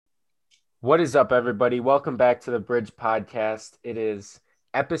What is up, everybody? Welcome back to the Bridge Podcast. It is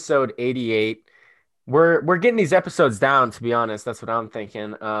episode 88. We're getting these episodes down, to be honest. That's what I'm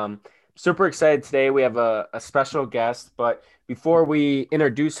thinking. Super excited today. We have a special guest, but before we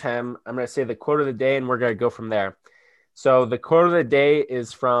introduce him, I'm going to say the quote of the day, and we're going to go from there. So the quote of the day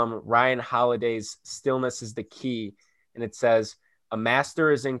is from Ryan Holiday's "Stillness is the Key," and it says, "A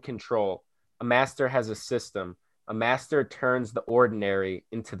master is in control. A master has a system. A master turns the ordinary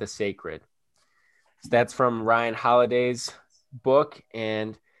into the sacred." So that's from Ryan Holiday's book.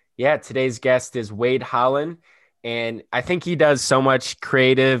 And yeah, today's guest is Wade Holland. And I think he does so much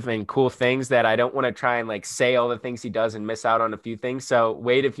creative and cool things that I don't want to try and like say all the things he does and miss out on a few things. So,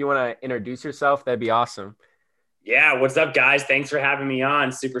 Wade, if you want to introduce yourself, that'd be awesome. Yeah, what's up, guys? Thanks for having me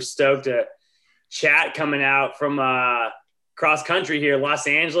on. Super stoked to chat coming out from cross country here, Los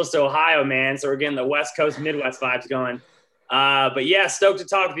Angeles to Ohio, man. So we're getting the West Coast, Midwest vibes going. But yeah, stoked to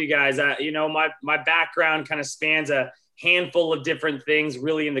talk with you guys. My background kind of spans a handful of different things,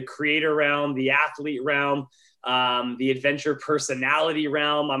 really in the creator realm, the athlete realm, the adventure personality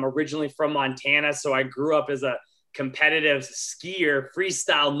realm. I'm originally from Montana, so I grew up as a competitive skier.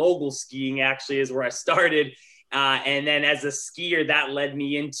 Freestyle mogul skiing actually is where I started. And then as a skier, that led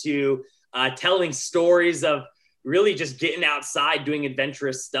me into telling stories of really just getting outside, doing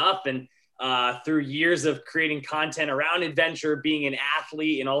adventurous stuff. And through years of creating content around adventure, being an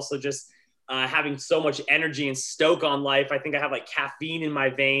athlete, and also just having so much energy and stoke on life, I think I have like caffeine in my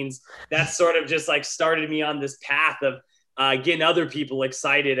veins. That sort of just like started me on this path of getting other people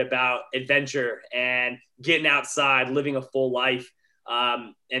excited about adventure and getting outside, living a full life.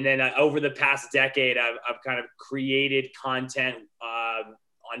 And then over the past decade, I've kind of created content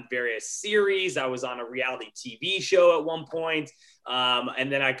on various series. I was on a reality TV show at one point.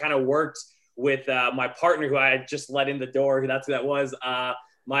 And then I kind of worked with my partner who I had just let in the door. That's who that was.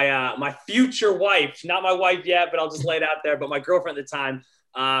 My future wife, not my wife yet, but I'll just lay it out there. But my girlfriend at the time,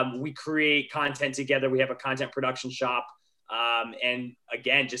 we create content together. We have a content production shop. And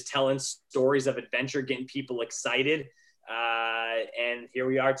again, just telling stories of adventure, getting people excited. And here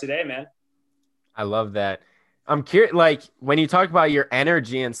we are today, man. I love that. I'm curious, like when you talk about your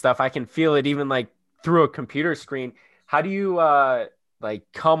energy and stuff, I can feel it even like through a computer screen. How do you like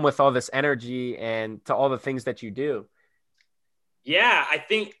come with all this energy and to all the things that you do? Yeah, I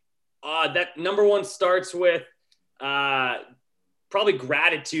think that number one starts with uh, probably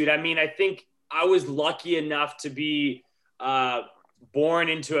gratitude. I mean, I think I was lucky enough to be uh, born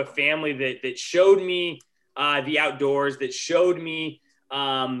into a family that showed me the outdoors, that showed me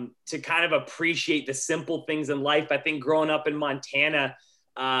to kind of appreciate the simple things in life. I think growing up in Montana,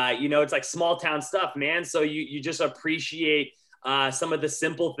 it's like small town stuff, man. So you just appreciate some of the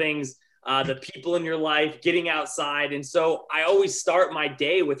simple things, the people in your life, getting outside. And so I always start my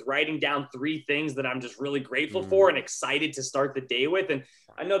day with writing down three things that I'm just really grateful for and excited to start the day with. And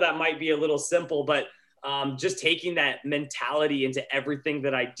I know that might be a little simple, but just taking that mentality into everything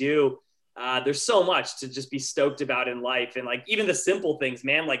that I do. There's so much to just be stoked about in life. And like even the simple things,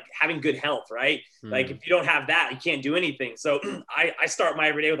 man, like having good health, right? Like if you don't have that, you can't do anything. So I start my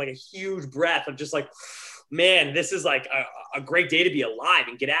every day with like a huge breath of just like, man, this is like a great day to be alive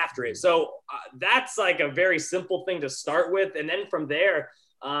and get after it. So that's like a very simple thing to start with. And then from there,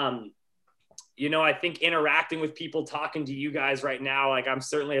 I think interacting with people, talking to you guys right now, like I'm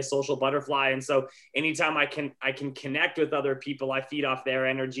certainly a social butterfly. And so anytime I can connect with other people, I feed off their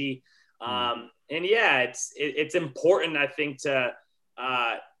energy. And yeah, it's important, I think, to,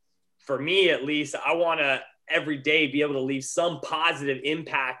 for me, at least, I want to every day be able to leave some positive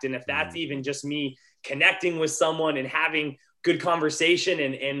impact. And if that's even just me connecting with someone and having good conversation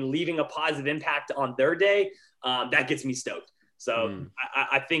and leaving a positive impact on their day, that gets me stoked. So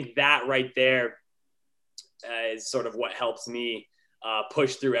I think that right there is sort of what helps me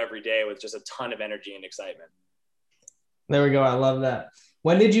push through every day with just a ton of energy and excitement. There we go. I love that.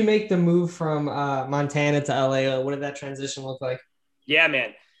 When did you make the move from Montana to LA? What did that transition look like? Yeah,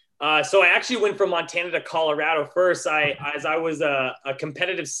 man. So I actually went from Montana to Colorado first. As I was a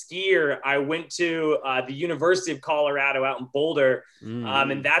competitive skier, I went to the University of Colorado out in Boulder.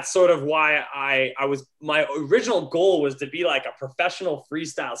 And that's sort of why my original goal was to be like a professional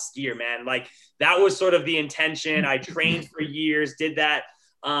freestyle skier, man. Like that was sort of the intention. I trained for years, did that.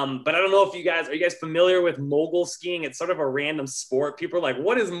 But I don't know if are you guys familiar with mogul skiing? It's sort of a random sport. People are like,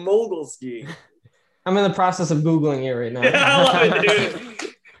 what is mogul skiing? I'm in the process of Googling it right now. I love it,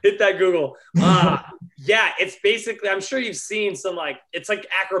 dude. Hit that Google. Yeah, it's basically, I'm sure you've seen it's like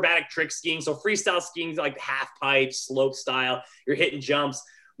acrobatic trick skiing. So freestyle skiing is like half pipe, slope style. You're hitting jumps.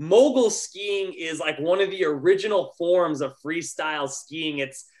 Mogul skiing is like one of the original forms of freestyle skiing.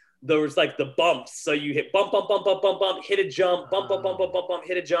 It's there was like the bumps. So you hit bump, bump, bump, bump, bump, bump, hit a jump, bump, bump, bump, bump, bump, bump,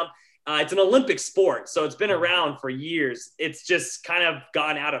 hit a jump. It's an Olympic sport, so it's been around for years. It's just kind of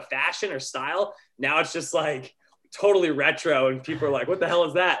gone out of fashion or style. Now it's just like totally retro, and people are like, "What the hell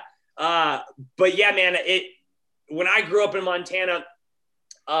is that?" But yeah, man, when I grew up in Montana,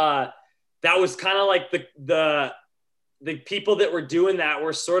 that was kind of like the people that were doing that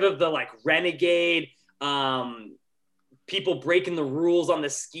were sort of the like renegade people breaking the rules on the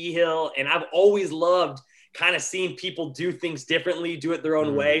ski hill. And I've always loved kind of seeing people do things differently, do it their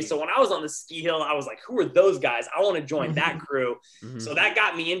own way. So when I was on the ski hill, I was like, who are those guys? I want to join that crew. So that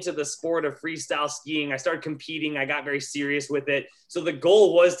got me into the sport of freestyle skiing. I started competing. I got very serious with it. So the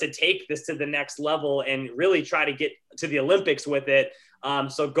goal was to take this to the next level and really try to get to the Olympics with it.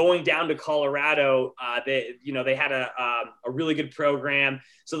 So going down to Colorado, they had a really good program.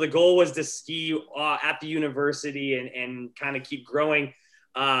 So the goal was to ski at the university and kind of keep growing.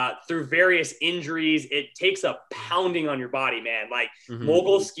 Through various injuries, it takes a pounding on your body, man. Like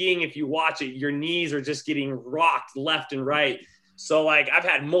mogul skiing, if you watch it, your knees are just getting rocked left and right. So like I've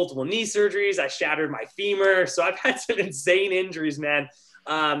had multiple knee surgeries. I shattered my femur. So I've had some insane injuries, man.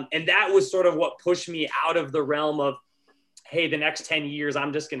 And that was sort of what pushed me out of the realm of, hey, the next 10 years,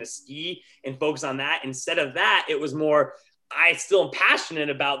 I'm just going to ski and focus on that. Instead of that, it was more, I still am passionate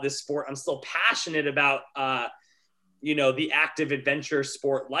about this sport. I'm still passionate about, the active adventure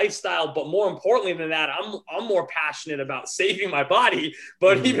sport lifestyle. But more importantly than that, I'm more passionate about saving my body.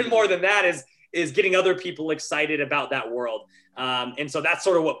 But even more than that is getting other people excited about that world. And so that's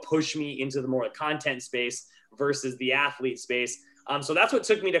sort of what pushed me into the more content space versus the athlete space. So that's what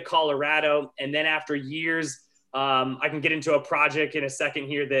took me to Colorado. And then after years, I can get into a project in a second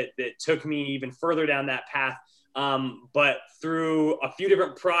here that took me even further down that path. But through a few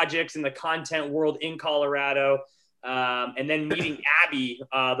different projects in the content world in Colorado, and then meeting Abby,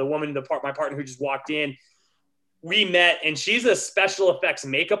 the woman, my partner who just walked in, we met, and she's a special effects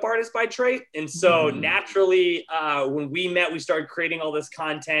makeup artist by trade. And so naturally, when we met, we started creating all this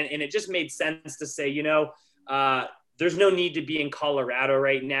content, and it just made sense to say, there's no need to be in Colorado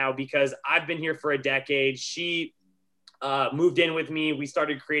right now because I've been here for a decade. She moved in with me. We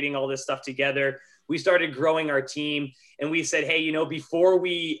started creating all this stuff together. We started growing our team, and we said, hey, before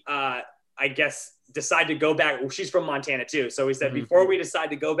we, decide to go back, well, she's from Montana too. So we said, before we decide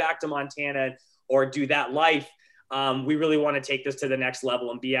to go back to Montana or do that life, we really want to take this to the next level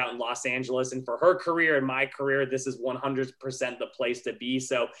and be out in Los Angeles. And for her career and my career, this is 100% the place to be.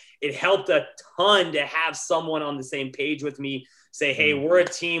 So it helped a ton to have someone on the same page with me say, hey, we're a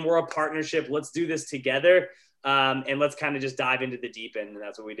team, we're a partnership. Let's do this together. And let's kind of just dive into the deep end. And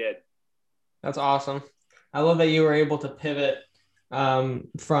that's what we did. That's awesome. I love that you were able to pivot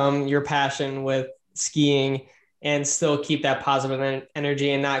from your passion with skiing and still keep that positive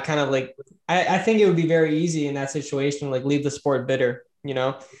energy and not kind of like, I think it would be very easy in that situation, like leave the sport bitter,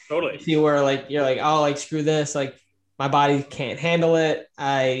 Totally. If you were like, you're like, oh, like, screw this. Like my body can't handle it.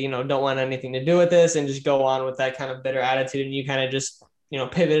 I, don't want anything to do with this, and just go on with that kind of bitter attitude. And you kind of just,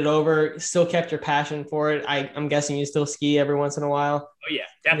 pivoted over, still kept your passion for it. I'm guessing you still ski every once in a while. Oh yeah,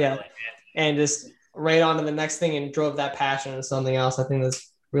 definitely. Man. And just right on to the next thing and drove that passion into something else. I think that's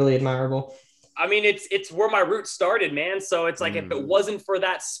really admirable. I mean, it's where my roots started, man. So it's like, if it wasn't for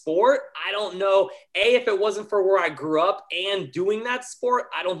that sport, I don't know. If it wasn't for where I grew up and doing that sport,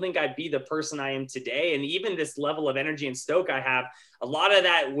 I don't think I'd be the person I am today. And even this level of energy and stoke I have, a lot of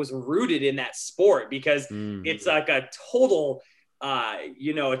that was rooted in that sport because it's like a total,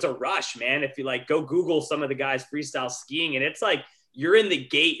 it's a rush, man. If you like, go Google some of the guys freestyle skiing, and it's like, you're in the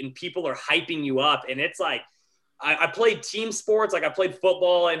gate and people are hyping you up. And it's like, I played team sports. Like I played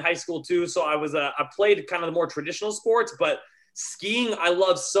football in high school too. So I played kind of the more traditional sports, but skiing I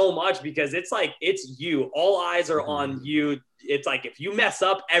love so much because it's like, it's you. All eyes are on you. It's like, if you mess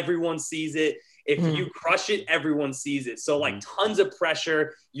up, everyone sees it. If you crush it, everyone sees it. So like tons of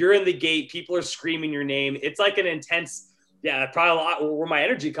pressure. You're in the gate. People are screaming your name. It's like an intense, probably a lot where my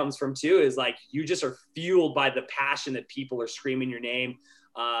energy comes from too, is like, you just are fueled by the passion that people are screaming your name.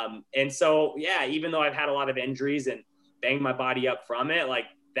 And so, even though I've had a lot of injuries and banged my body up from it, like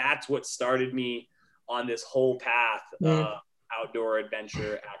that's what started me on this whole path of outdoor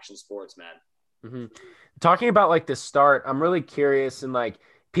adventure action sports, man. Talking about like the start, I'm really curious in like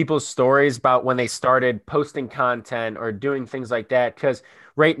people's stories about when they started posting content or doing things like that. Cause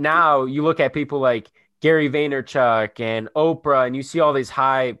right now you look at people like Gary Vaynerchuk and Oprah, and you see all these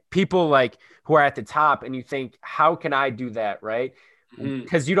high people like who are at the top, and you think, how can I do that? Right.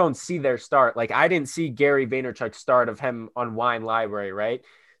 Because you don't see their start. Like I didn't see Gary Vaynerchuk's start of him on Wine Library, right?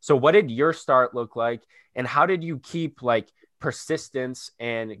 So what did your start look like, and how did you keep like persistence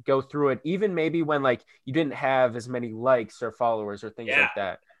and go through it, even maybe when like you didn't have as many likes or followers or things like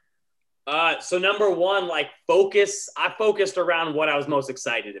that? So number one, like I focused around what I was most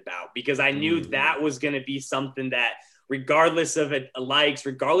excited about, because I knew that was going to be something that, regardless of likes,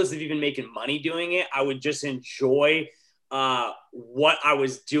 regardless of even making money doing it, I would just enjoy what I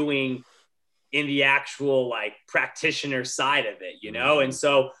was doing in the actual like practitioner side of it, you know? And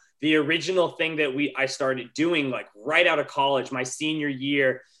so the original thing that I started doing like right out of college, my senior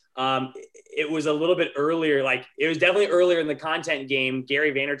year, it was a little bit earlier. Like it was definitely earlier in the content game.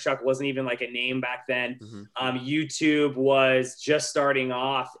 Gary Vaynerchuk wasn't even like a name back then. YouTube was just starting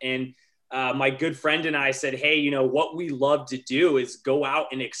off. And my good friend and I said, hey, you know, what we love to do is go out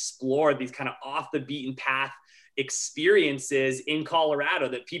and explore these kind of off the beaten path experiences in Colorado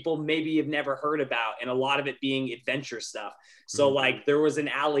that people maybe have never heard about. And a lot of it being adventure stuff. So like there was an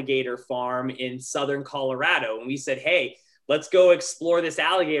alligator farm in Southern Colorado. And we said, hey, let's go explore this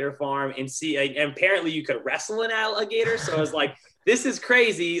alligator farm and see. And apparently you could wrestle an alligator. So I was like, this is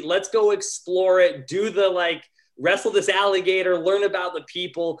crazy. Let's go explore it. Do the like wrestle this alligator, learn about the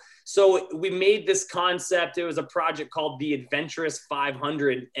people. So we made this concept. It was a project called the Adventurous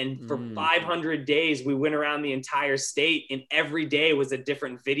 500. And for 500 days, we went around the entire state, and every day was a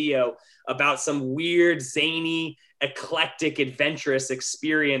different video about some weird, zany, eclectic, adventurous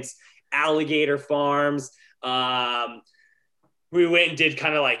experience, alligator farms. We went and did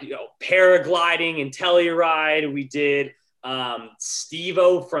kind of like, you know, paragliding and Telluride. We did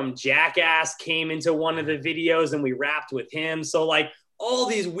Steve-O from Jackass came into one of the videos and we rapped with him. So like all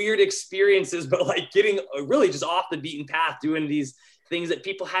these weird experiences, but like getting really just off the beaten path, doing these things that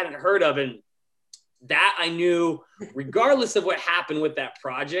people hadn't heard of. And that I knew, regardless of what happened with that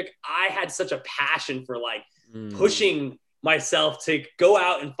project, I had such a passion for like pushing myself to go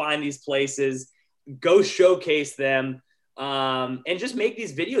out and find these places, go showcase them, and just make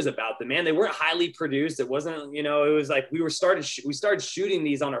these videos about them, man. They weren't highly produced. It wasn't, you know, it was like we started shooting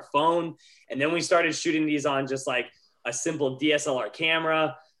these on our phone, and then we started shooting these on just like a simple DSLR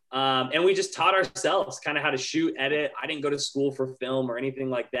camera. And we just taught ourselves kind of how to shoot, edit. I didn't go to school for film or anything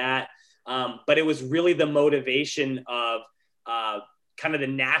like that. But it was really the motivation of kind of the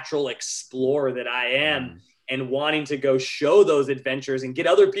natural explorer that I am, and wanting to go show those adventures and get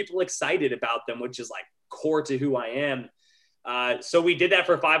other people excited about them, which is like core to who I am. So we did that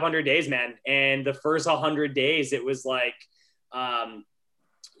for 500 days, man. And the first 100 days, it was like,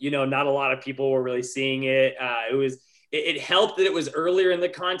 you know, not a lot of people were really seeing it. It helped that it was earlier in the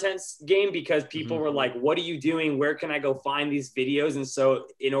content game, because people were like, what are you doing? Where can I go find these videos? And so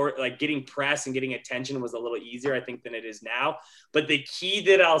in order, like getting press and getting attention was a little easier, I think, than it is now. But the key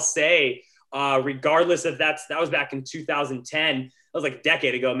that I'll say, regardless if that was back in 2010, that was like a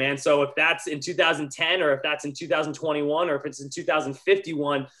decade ago, man. So if that's in 2010, or if that's in 2021, or if it's in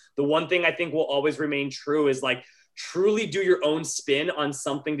 2051, the one thing I think will always remain true is like, truly do your own spin on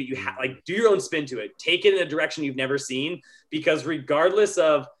something that you have, like do your own spin to it, take it in a direction you've never seen, because regardless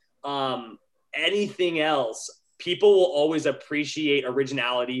of anything else, people will always appreciate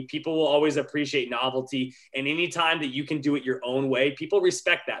originality. People will always appreciate novelty. And anytime that you can do it your own way, people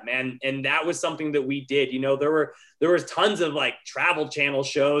respect that, man. And that was something that we did. You know, there was tons of like travel channel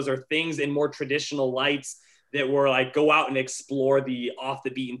shows or things in more traditional lights that were like, go out and explore the off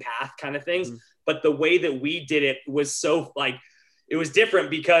the beaten path kind of things. But the way that we did it was so like, it was different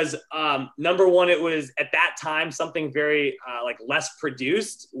because number one, it was at that time, something very like less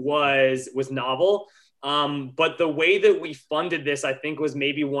produced was novel. But the way that we funded this, I think, was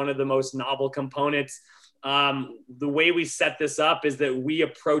maybe one of the most novel components. The way we set this up is that we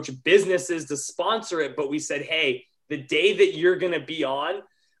approach businesses to sponsor it, but we said, hey, the day that you're going to be on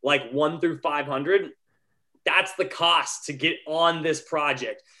like 1 through 500, that's the cost to get on this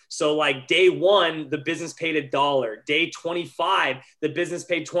project. So like day 1, the business paid $1. Day 25, the business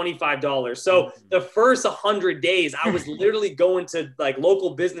paid $25. So the first 100 days, I was literally going to like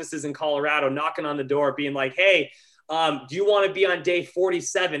local businesses in Colorado, knocking on the door, being like, hey, do you want to be on day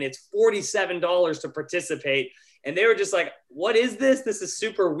 47? It's $47 to participate. And they were just like, what is this? This is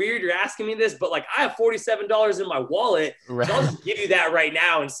super weird. You're asking me this, but like I have $47 in my wallet. Right. So I'll just give you that right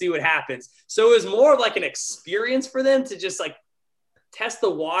now and see what happens. So it was more of like an experience for them to just like test the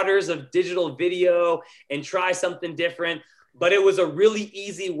waters of digital video and try something different. But it was a really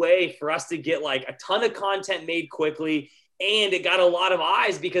easy way for us to get like a ton of content made quickly. And it got a lot of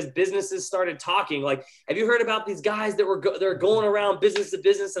eyes because businesses started talking. Like, have you heard about these guys that they're going around business to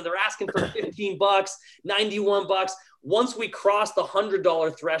business and they're asking for $15, $91? Once we crossed the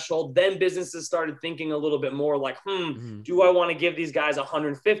 $100 threshold, then businesses started thinking a little bit more like, do I want to give these guys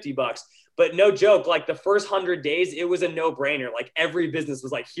 $150? But no joke, like the first 100 days, it was a no brainer. Like every business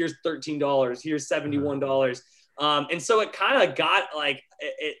was like, here's $13, here's $71. And so it kind of got like,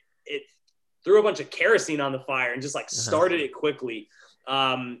 it threw a bunch of kerosene on the fire and just like started it quickly.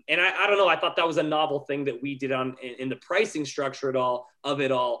 And I don't know, I thought that was a novel thing that we did in the pricing structure of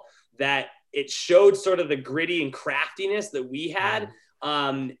it all, that it showed sort of the gritty and craftiness that we had.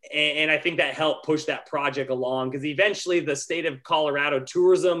 And I think that helped push that project along, because eventually the state of Colorado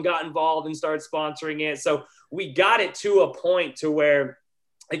tourism got involved and started sponsoring it. So we got it to a point to where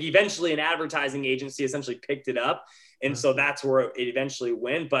like eventually an advertising agency essentially picked it up. And so that's where it eventually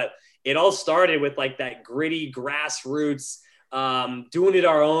went. But it all started with like that gritty grassroots, doing it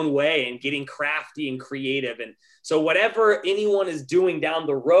our own way and getting crafty and creative. And so whatever anyone is doing down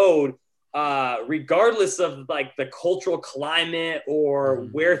the road, regardless of like the cultural climate or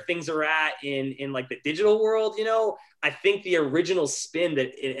where things are at in like the digital world, you know, I think the original spin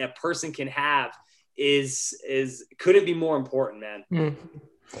that a person can have is couldn't be more important, man.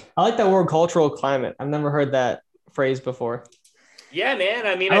 I like that word, cultural climate. I've never heard that phrase before. Yeah, man.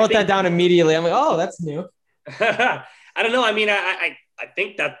 I mean, I wrote that down immediately. I'm like, oh, that's new. I don't know. I mean, I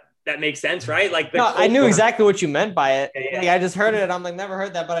think that makes sense, right? Like I knew exactly what you meant by it. Yeah. Like, I just heard it. I'm like, never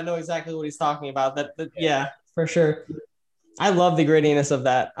heard that, but I know exactly what he's talking about. Yeah, for sure. I love the grittiness of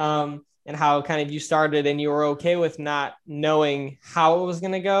that. And how kind of you started and you were okay with not knowing how it was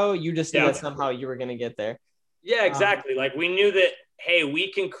going to go. You just knew that somehow you were going to get there. Yeah, exactly. Like we knew that, hey,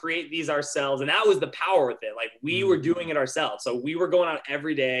 we can create these ourselves. And that was the power with it. Like we were doing it ourselves. So we were going out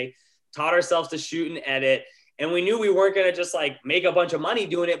every day, taught ourselves to shoot and edit. And we knew we weren't going to just like make a bunch of money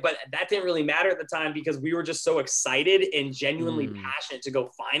doing it, but that didn't really matter at the time because we were just so excited and genuinely passionate to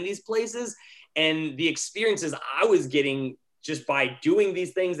go find these places. And the experiences I was getting just by doing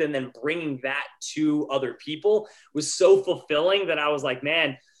these things and then bringing that to other people was so fulfilling that I was like,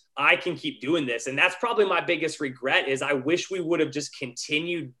 man, I can keep doing this. And that's probably my biggest regret is I wish we would have just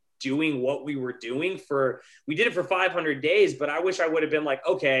continued doing what we were doing we did it for 500 days, but I wish I would have been like,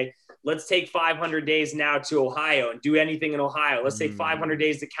 okay, let's take 500 days now to Ohio and do anything in Ohio. Let's take 500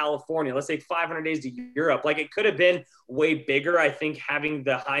 days to California. Let's take 500 days to Europe. Like it could have been way bigger, I think, having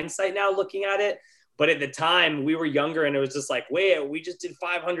the hindsight now looking at it. But at the time we were younger and it was just like, wait, we just did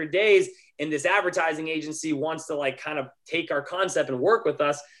 500 days and this advertising agency wants to like kind of take our concept and work with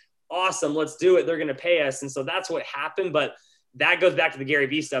us. Awesome. Let's do it. They're going to pay us. And so that's what happened. But that goes back to the Gary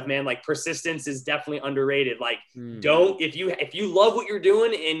Vee stuff, man. Like persistence is definitely underrated. Like if you love what you're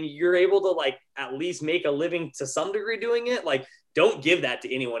doing and you're able to like at least make a living to some degree doing it, like don't give that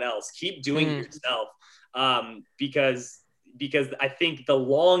to anyone else. Keep doing it yourself. Because I think the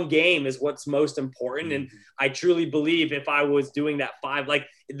long game is what's most important. And I truly believe if I was doing that like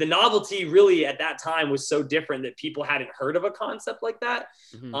the novelty really at that time was so different that people hadn't heard of a concept like that.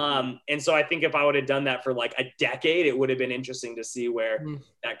 And so I think if I would have done that for like a decade, it would have been interesting to see where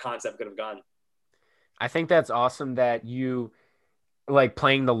that concept could have gone. I think that's awesome that you like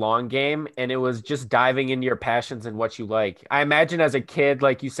playing the long game and it was just diving into your passions and what you like. I imagine as a kid,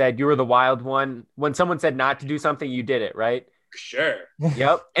 like you said, you were the wild one. When someone said not to do something, you did it, right? Sure.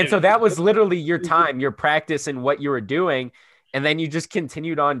 Yep. And so that was literally your time, your practice and what you were doing. And then you just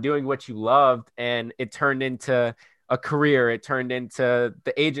continued on doing what you loved and it turned into a career. It turned into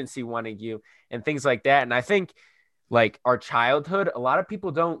the agency wanting you and things like that. And I think like our childhood, a lot of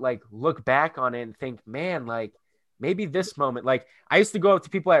people don't like look back on it and think, man, like maybe this moment, like I used to go up to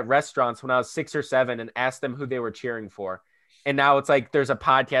people at restaurants when I was 6 or 7 and ask them who they were cheering for. And now it's like there's a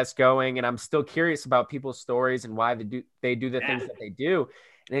podcast going and I'm still curious about people's stories and why they do the things that they do.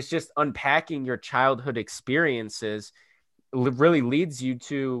 And it's just unpacking your childhood experiences really leads you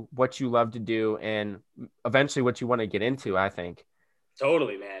to what you love to do and eventually what you want to get into, I think.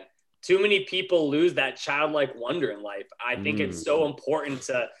 Totally, man. Too many people lose that childlike wonder in life. I think it's so important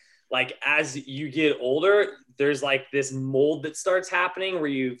to like, as you get older, there's like this mold that starts happening where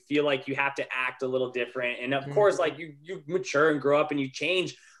you feel like you have to act a little different. And of course, like you mature and grow up and you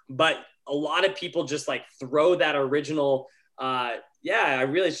change, but a lot of people just like throw that original,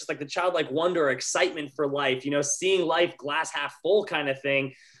 it's just like the childlike wonder, excitement for life, you know, seeing life glass half full kind of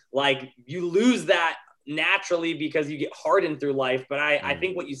thing. Like you lose that naturally because you get hardened through life. But I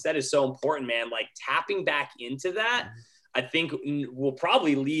think what you said is so important, man. Like tapping back into that, I think will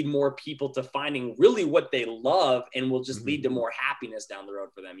probably lead more people to finding really what they love and will just lead to more happiness down the road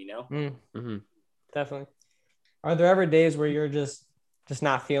for them, you know? Definitely. Are there ever days where you're just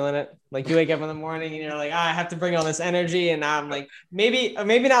not feeling it? Like you wake up in the morning and you're like, I have to bring all this energy. And now I'm like, maybe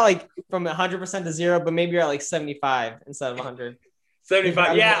not like from 100% to 0, but maybe you're at like 75 instead of 100.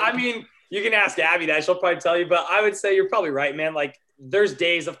 75. Yeah. I mean, you can ask Abby that. She'll probably tell you, but I would say you're probably right, man. Like there's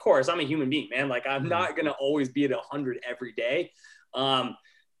days, of course, I'm a human being, man. Like I'm not going to always be at 100 every day.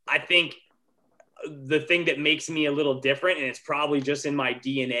 I think the thing that makes me a little different, and it's probably just in my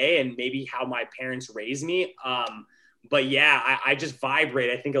DNA and maybe how my parents raised me. But yeah, I just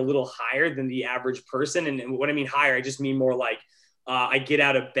vibrate, I think, a little higher than the average person. And what I mean higher, I just mean more like I get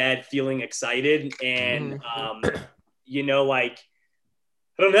out of bed feeling excited and, you know, like,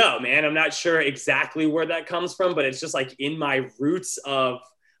 I don't know, man. I'm not sure exactly where that comes from, but it's just like in my roots of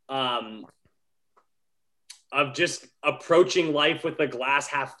just approaching life with a glass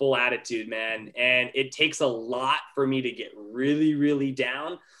half full attitude, man. And it takes a lot for me to get really, really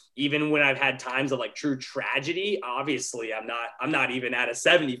down. Even when I've had times of like true tragedy, obviously I'm not even at a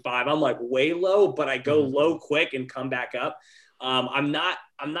 75. I'm like way low, but I go low quick and come back up. I'm not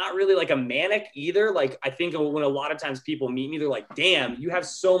really like a manic either. Like I think when a lot of times people meet me, they're like, damn, you have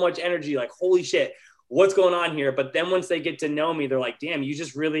so much energy. Like, holy shit, what's going on here? But then once they get to know me, they're like, damn, you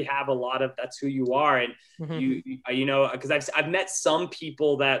just really have a lot of, that's who you are. And you know, cause I've met some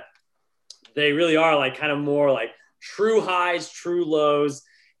people that they really are like kind of more like true highs, true lows.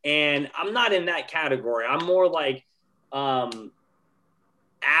 And I'm not in that category. I'm more like,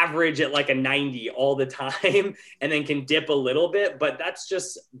 average at like a 90 all the time and then can dip a little bit, but that's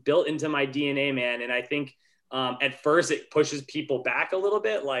just built into my DNA, man. And I think at first it pushes people back a little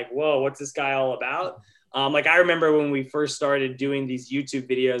bit, like, whoa, what's this guy all about? Like I remember when we first started doing these YouTube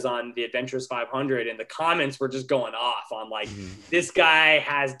videos on the Adventurous 500 and the comments were just going off on like, this guy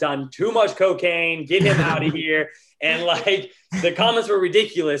has done too much cocaine, get him out of here. And like the comments were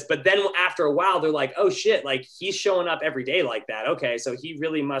ridiculous. But then after a while, they're like, oh shit, like he's showing up every day like that. Okay, so he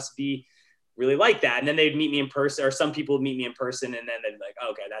really must be really like that. And then they'd meet me in person, or some people would meet me in person and then they'd be like,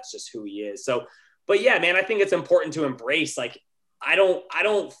 okay, that's just who he is. So, but yeah, man, I think it's important to embrace, like, I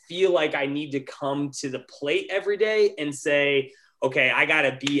don't feel like I need to come to the plate every day and say, okay, I got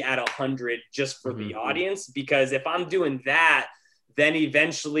to be at 100 just for the audience. Because if I'm doing that, then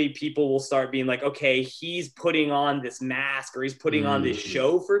eventually people will start being like, okay, he's putting on this mask or he's putting on this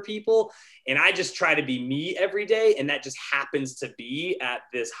show for people. And I just try to be me every day. And that just happens to be at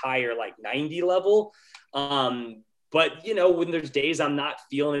this higher, like 90 level. But you know, when there's days I'm not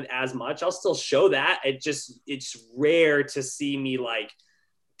feeling it as much, I'll still show that. It's rare to see me like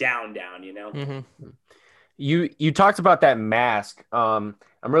down, you know? You talked about that mask. I'm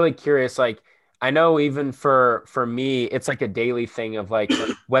really curious, like, I know even for me, it's like a daily thing of like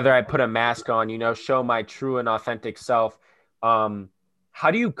whether I put a mask on, you know, show my true and authentic self. How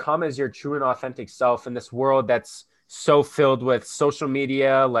do you come as your true and authentic self in this world that's so filled with social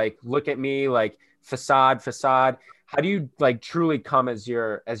media? Like, look at me, like facade. How do you like truly come as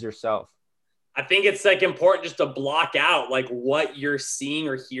yourself? I think it's like important just to block out like what you're seeing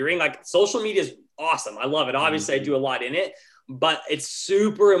or hearing. Like social media is awesome. I love it. Obviously, I do a lot in it, but it's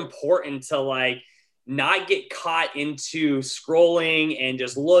super important to like not get caught into scrolling and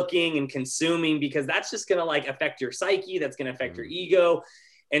just looking and consuming, because that's just going to like affect your psyche. That's going to affect your ego.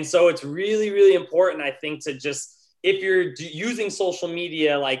 And so it's really, really important, I think, to just, if you're using social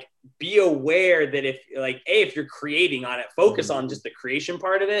media, like be aware that if you're creating on it, focus on just the creation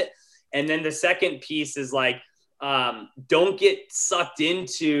part of it. And then the second piece is like, don't get sucked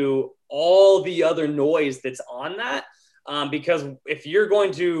into all the other noise that's on that. Because if you're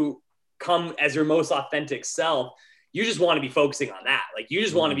going to come as your most authentic self, you just want to be focusing on that. Like you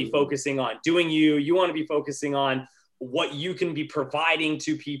just want to be focusing on doing you. You want to be focusing on what you can be providing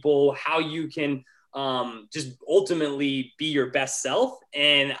to people, how you can just ultimately be your best self.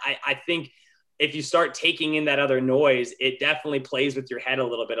 And I think if you start taking in that other noise, it definitely plays with your head a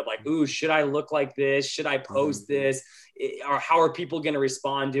little bit of like, ooh, should I look like this? Should I post this? Or how are people going to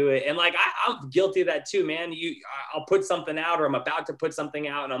respond to it? And like, I'm guilty of that too, man. I'll put something out, or I'm about to put something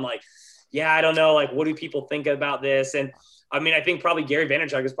out, and I'm like, yeah, I don't know. Like, what do people think about this? And I mean, I think probably Gary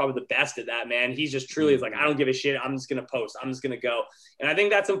Vaynerchuk is probably the best at that, man. He's just truly is like, I don't give a shit. I'm just going to post. I'm just going to go. And I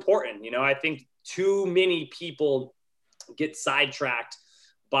think that's important. You know, I think too many people get sidetracked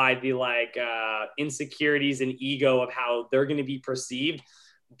by the like insecurities and ego of how they're going to be perceived.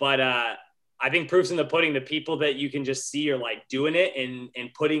 But I think proof's in the pudding. The people that you can just see are like doing it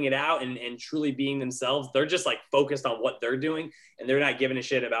and putting it out and truly being themselves. They're just like focused on what they're doing, and they're not giving a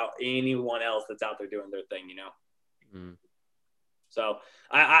shit about anyone else that's out there doing their thing, you know? So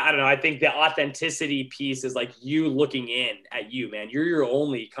I don't know. I think the authenticity piece is like you looking in at you, man. You're your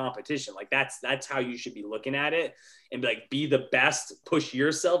only competition. Like that's how you should be looking at it, and be like, be the best, push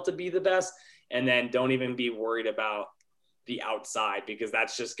yourself to be the best. And then don't even be worried about the outside, because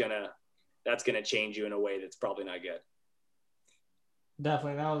that's going to change you in a way that's probably not good.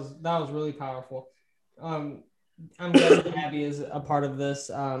 Definitely. That was really powerful. I'm guessing Abby is a part of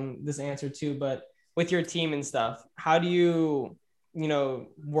this this answer too, but with your team and stuff, how do you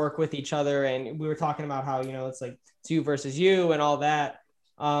work with each other? And we were talking about how it's like it's you versus you and all that,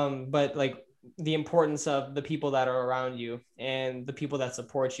 but like the importance of the people that are around you and the people that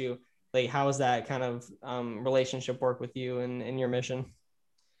support you. Like, how does that kind of relationship work with you and your mission?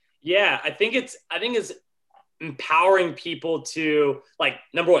 Yeah, I think it's empowering people to, like,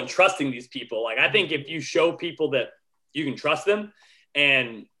 number one, trusting these people. Like, I think if you show people that you can trust them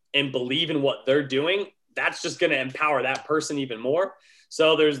and believe in what they're doing, that's just going to empower that person even more.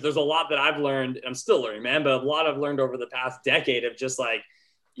 So there's a lot that I've learned, and I'm still learning, man, but a lot I've learned over the past decade of just like,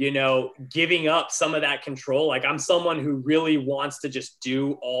 giving up some of that control. Like, I'm someone who really wants to just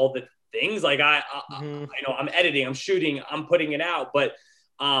do all the things. Like, I'm editing, I'm shooting, I'm putting it out, but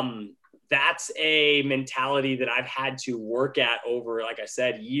that's a mentality that I've had to work at over, like I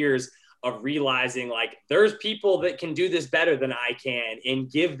said, years of realizing, like, there's people that can do this better than I can, and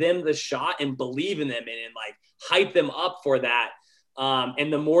give them the shot and believe in them, and like hype them up for that.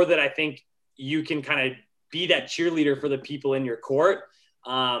 And the more that I think you can kind of be that cheerleader for the people in your court,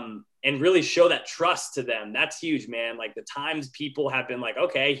 and really show that trust to them, that's huge, man. Like, the times people have been like,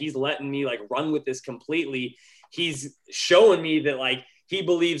 okay, he's letting me like run with this completely. He's showing me that like he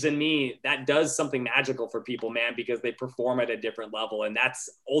believes in me. That does something magical for people, man, because they perform at a different level. And that's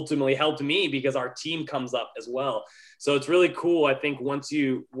ultimately helped me because our team comes up as well. So it's really cool. I think once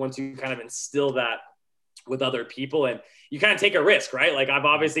you kind of instill that with other people, and you kind of take a risk, right? Like, I've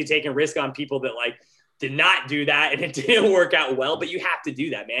obviously taken risk on people that like did not do that and it didn't work out well, but you have to do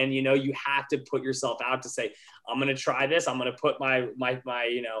that, man. You have to put yourself out to say, I'm going to try this. I'm going to put my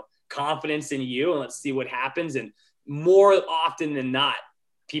confidence in you, and let's see what happens. And more often than not,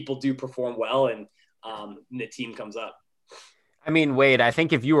 people do perform well, and the team comes up. I mean, Wade, I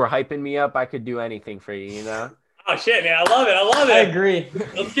think if you were hyping me up, I could do anything for you. Oh shit, man. I love it. I love it. I agree.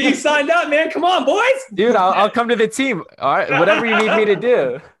 Let's get you signed up, man. Come on, boys. Dude, I'll come to the team. All right. Whatever you need me to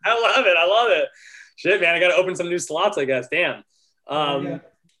do. I love it. I love it. Shit, man. I got to open some new slots, I guess. Damn. Yeah.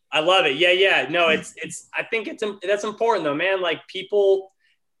 I love it. Yeah. No, I think that's important though, man. Like, people,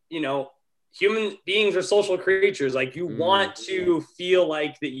 human beings are social creatures. Like, you want to feel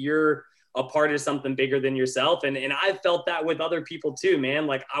like that you're a part of something bigger than yourself. And I've felt that with other people too, man.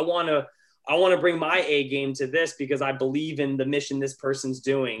 Like, I want to bring my A game to this because I believe in the mission this person's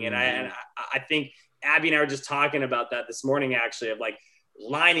doing. And I think Abby and I were just talking about that this morning, actually, of like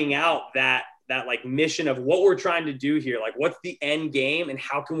lining out that like mission of what we're trying to do here. Like, what's the end game and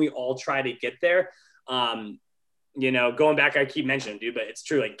how can we all try to get there? Going back, I keep mentioning, dude, but it's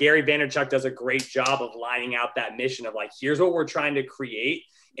true. Like, Gary Vaynerchuk does a great job of lining out that mission of like, here's what we're trying to create,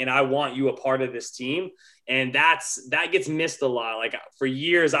 and I want you a part of this team. And that gets missed a lot. Like, for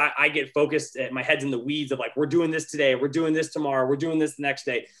years, I get focused, my head's in the weeds of like, we're doing this today, we're doing this tomorrow, we're doing this the next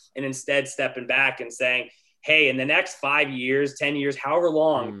day. And instead stepping back and saying, hey, in the next 5 years, 10 years, however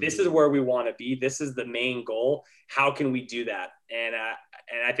long, this is where we want to be. This is the main goal. How can we do that? And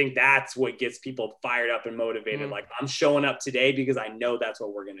I think that's what gets people fired up and motivated. Like, I'm showing up today because I know that's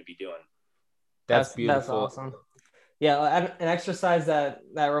what we're going to be doing. That's beautiful. That's awesome. Yeah, an exercise that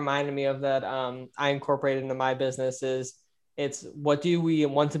reminded me of that I incorporated into my business is, it's what do we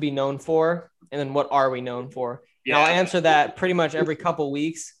want to be known for, and then what are we known for? Yeah. And I'll answer that pretty much every couple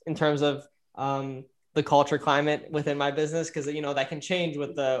weeks in terms of the culture climate within my business, because that can change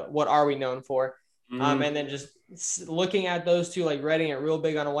with the what are we known for, and then just looking at those two, like writing it real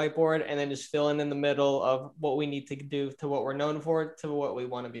big on a whiteboard, and then just filling in the middle of what we need to do to what we're known for to what we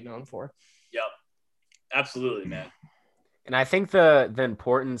want to be known for. Yep, absolutely, man. And I think the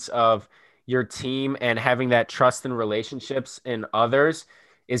importance of your team and having that trust and relationships in others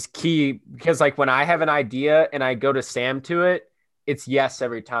is key, because like when I have an idea and I go to Sam to it, it's yes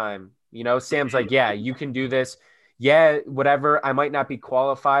every time. Sam's like, yeah, you can do this. Yeah, whatever. I might not be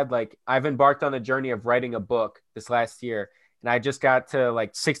qualified. Like, I've embarked on the journey of writing a book this last year, and I just got to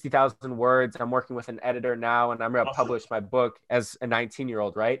like 60,000 words. I'm working with an editor now, and I'm going to publish my book as a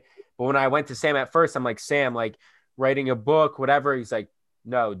 19-year-old, right? But when I went to Sam at first, I'm like, Sam, like, writing a book, whatever. He's like,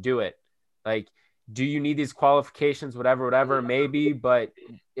 no, do it. Like, do you need these qualifications? Whatever, maybe. But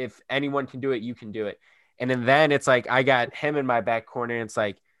if anyone can do it, you can do it. And then it's like, I got him in my back corner, and it's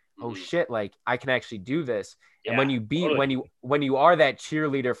like, oh shit, like, I can actually do this. Yeah, and when you are that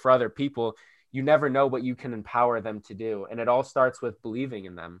cheerleader for other people, you never know what you can empower them to do. And it all starts with believing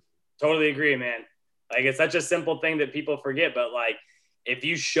in them. Totally agree, man. Like, it's such a simple thing that people forget, but like, if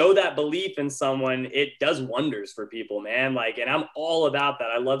you show that belief in someone, it does wonders for people, man. Like, and I'm all about that.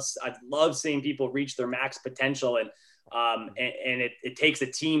 I love seeing people reach their max potential, and it takes a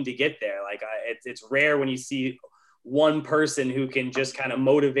team to get there. Like, it's rare when you see one person who can just kind of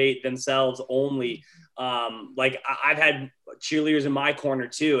motivate themselves only. Like I've had cheerleaders in my corner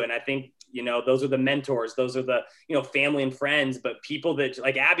too. And I think, you know, those are the mentors, those are the, you know, family and friends, but people that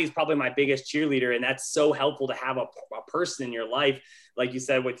like Abby's probably my biggest cheerleader. And that's so helpful to have a person in your life. Like you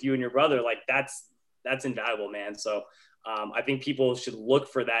said, with you and your brother, like that's invaluable, man. So I think people should look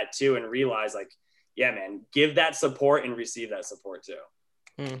for that too and realize like, yeah, man, give that support and receive that support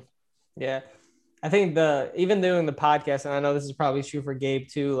too. Yeah. I think even doing the podcast, and I know this is probably true for Gabe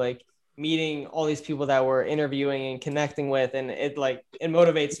too, like meeting all these people that we're interviewing and connecting with, and it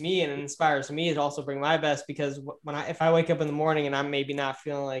motivates me and inspires me to also bring my best, because if I wake up in the morning and I'm maybe not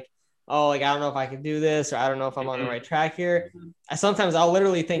feeling like, oh, like, I don't know if I can do this, or I don't know if I'm on the right track here. I'll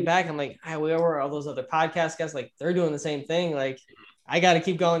literally think back. I'm like, where were all those other podcast guys? Like, they're doing the same thing. Like, I got to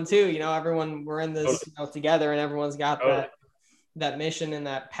keep going too. You know, we're in this together, and everyone's got that mission and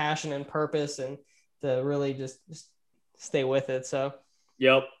that passion and purpose, and to really just stay with it. So,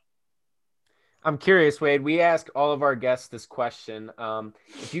 yep. I'm curious, Wade, we ask all of our guests this question.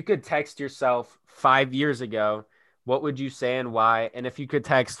 If you could text yourself 5 years ago, what would you say and why? And if you could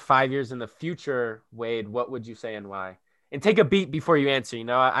text 5 years in the future, Wade, what would you say and why? And take a beat before you answer. You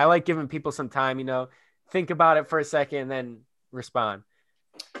know, I like giving people some time, you know, think about it for a second and then respond.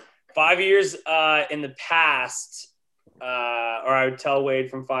 5 years in the past, or I would tell Wade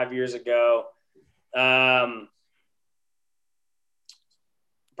from 5 years ago,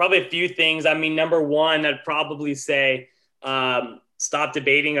 probably a few things. I mean, number one, I'd probably say stop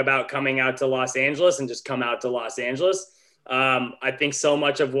debating about coming out to Los Angeles and just come out to Los Angeles. I think so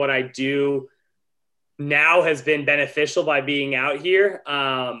much of what I do now has been beneficial by being out here.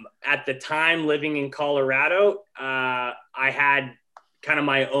 At the time living in Colorado, I had kind of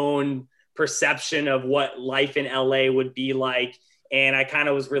my own perception of what life in LA would be like. And I kind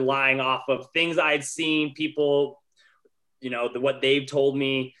of was relying off of things I'd seen, people, you know, what they've told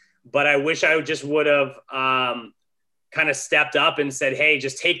me, but I wish I just would have kind of stepped up and said, hey,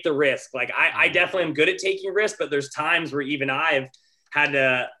 just take the risk. Like I definitely am good at taking risks, but there's times where even I've had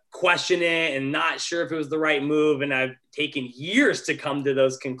to question it and not sure if it was the right move. And I've taken years to come to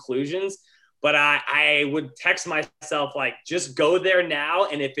those conclusions, but I would text myself, like, just go there now.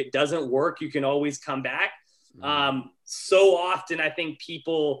 And if it doesn't work, you can always come back. So often I think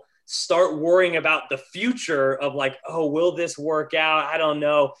people start worrying about the future of like, oh, will this work out? I don't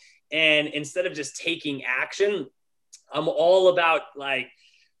know. And instead of just taking action, I'm all about like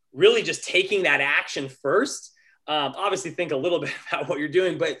really just taking that action first. Obviously think a little bit about what you're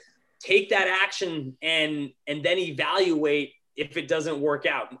doing, but take that action and then evaluate if it doesn't work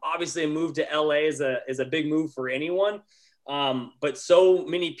out. Obviously a move to LA is a big move for anyone. But so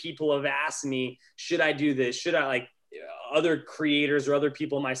many people have asked me, should I do this? Should I, like, other creators or other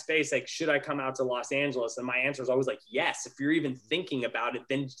people in my space, like, should I come out to Los Angeles? And my answer is always like, yes. If you're even thinking about it,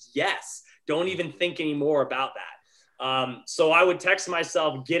 then yes. Don't even think anymore about that. So I would text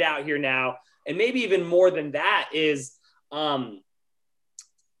myself, get out here now. And maybe even more than that is, don't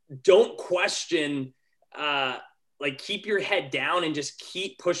question, like, keep your head down and just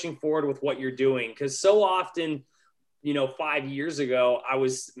keep pushing forward with what you're doing. Because so often, you know, 5 years ago, I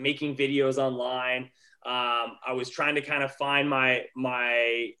was making videos online. I was trying to kind of find my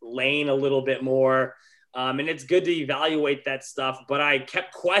lane a little bit more. And it's good to evaluate that stuff, but I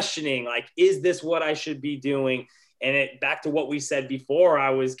kept questioning, like, is this what I should be doing? And back to what we said before,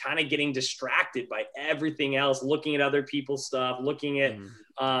 I was kind of getting distracted by everything else, looking at other people's stuff, looking at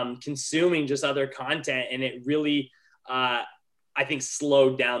consuming just other content. And it really, I think,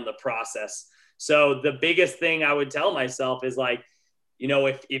 slowed down the process. So the biggest thing I would tell myself is, like, you know,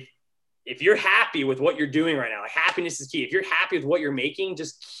 if you're happy with what you're doing right now, like, happiness is key. If you're happy with what you're making,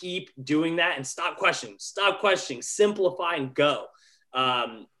 just keep doing that and stop questioning, simplify and go.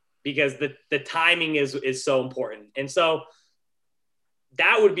 Because the timing is so important. And so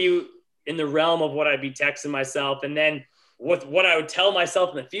that would be in the realm of what I'd be texting myself. And then what I would tell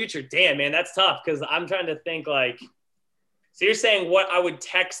myself in the future, damn, man, that's tough. Cause I'm trying to think, like, so you're saying what I would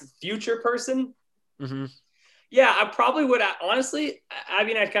text future person? Mm-hmm. Yeah, I probably would. Honestly,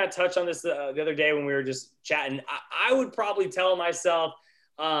 Abby and I kind of touched on this the other day when we were just chatting. I would probably tell myself,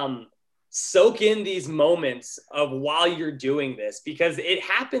 soak in these moments of while you're doing this, because it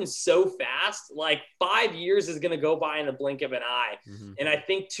happens so fast. Like 5 years is going to go by in the blink of an eye. Mm-hmm. And I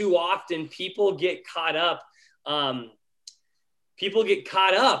think too often people get caught up. People get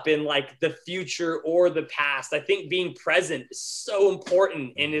caught up in, like, the future or the past. I think being present is so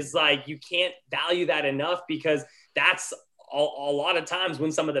important, and is like, you can't value that enough, because that's a lot of times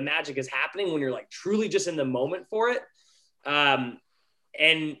when some of the magic is happening, when you're, like, truly just in the moment for it. And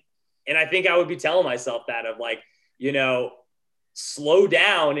I think I would be telling myself that, of, like, slow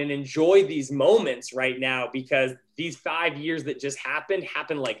down and enjoy these moments right now, because these 5 years that just happened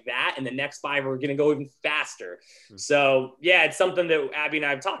like that. And the next 5 are going to go even faster. Mm-hmm. So yeah, it's something that Abby and I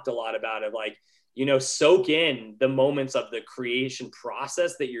have talked a lot about, of like, soak in the moments of the creation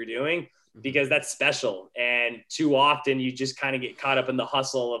process that you're doing, because that's special. And too often you just kind of get caught up in the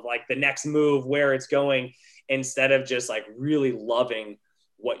hustle of like the next move, where it's going, instead of just like really loving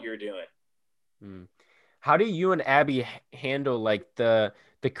what you're doing. How do you and Abby handle like the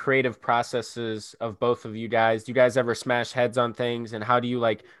creative processes of both of you guys? Do you guys ever smash heads on things, and how do you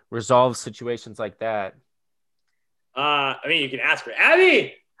like resolve situations like that? I mean, you can ask her,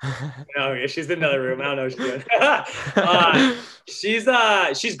 Abby. No, she's in another room. I don't know what she's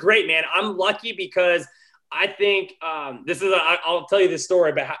doing. She's great, man. I'm lucky because I think I'll tell you this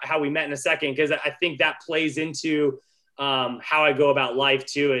story about how we met in a second, because I think that plays into how I go about life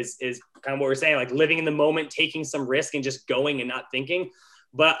too, is kind of what we're saying, like living in the moment, taking some risk and just going and not thinking.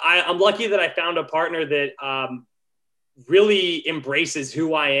 But I'm lucky that I found a partner that really embraces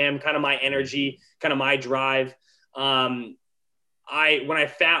who I am, kind of my energy, kind of my drive. When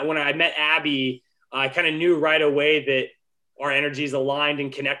I met Abby, I kind of knew right away that our energies aligned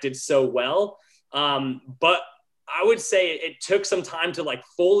and connected so well. But I would say it took some time to like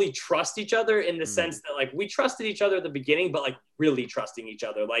fully trust each other, in the sense that like we trusted each other at the beginning, but like really trusting each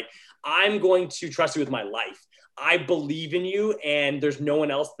other. Like, I'm going to trust you with my life. I believe in you, and there's no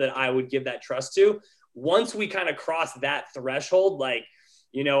one else that I would give that trust to. Once we kind of crossed that threshold, like,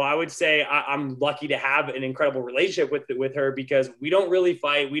 I would say I'm lucky to have an incredible relationship with her, because we don't really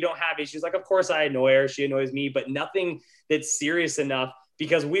fight. We don't have issues. Like, of course I annoy her, she annoys me, but nothing that's serious enough,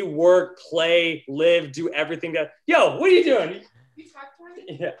 because we work, play, live, do everything that, what are you doing? You talk to her?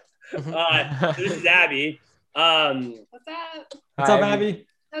 Yeah. This is Abby. What's up? What's up, Abby?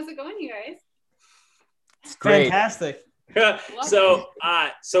 How's it going, you guys? It's great. Fantastic. So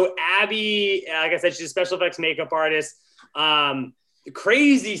Abby, like I said, she's a special effects makeup artist. The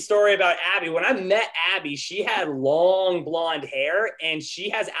crazy story about Abby, when I met Abby, she had long blonde hair, and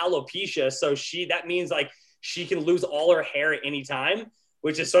she has alopecia. So that means like she can lose all her hair at any time,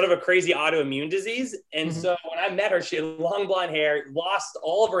 which is sort of a crazy autoimmune disease. And so when I met her, she had long blonde hair, lost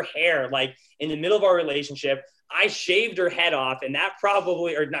all of her hair, like in the middle of our relationship. I shaved her head off, and that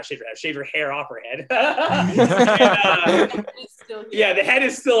probably, or not shaved her head, shaved her hair off her head. Yeah, the head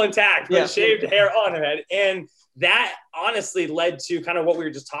is still intact, but shaved hair on her head. And that honestly led to kind of what we were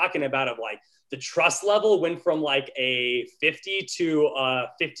just talking about, of like the trust level went from like a 50 to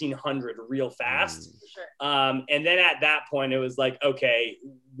 1500 real fast. Sure. And then at that point, it was like, okay,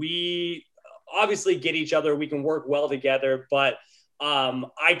 we obviously get each other. We can work well together, but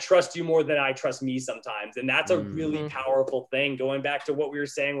I trust you more than I trust me sometimes. And that's a really powerful thing. Going back to what we were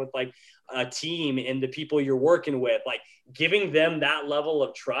saying with like a team and the people you're working with, like giving them that level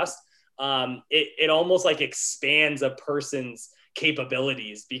of trust, it almost like expands a person's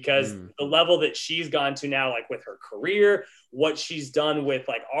capabilities, because the level that she's gone to now, like with her career, what she's done with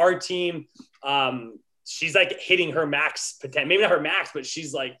like our team, she's like hitting her max potential, maybe not her max, but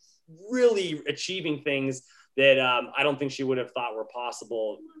she's like really achieving things that I don't think she would have thought were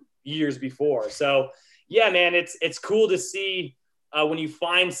possible years before. So yeah, man, it's cool to see when you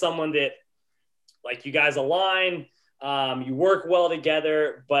find someone that like you guys align, you work well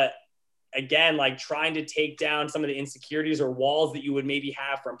together, but again, like trying to take down some of the insecurities or walls that you would maybe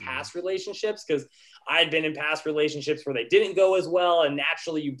have from past relationships. Because I had been in past relationships where they didn't go as well, and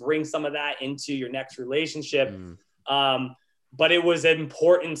naturally you bring some of that into your next relationship. But it was an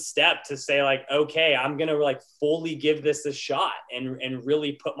important step to say like, okay, I'm going to like fully give this a shot and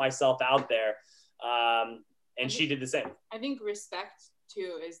really put myself out there. And she did the same. I think respect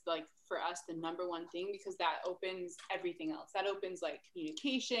too is like for us the number one thing, because that opens everything else. That opens like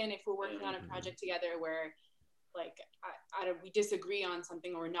communication. If we're working on a project together where like we disagree on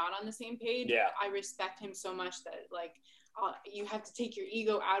something or we're not on the same page, I respect him so much that like you have to take your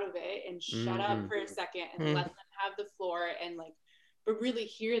ego out of it and shut up for a second and let them have the floor, and like, but really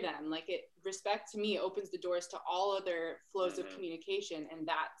hear them. Like, respect to me opens the doors to all other flows of communication, and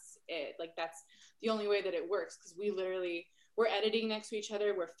that's it. Like, that's the only way that it works, because we're editing next to each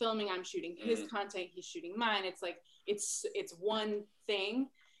other, we're filming, I'm shooting his content, he's shooting mine. It's like it's one thing.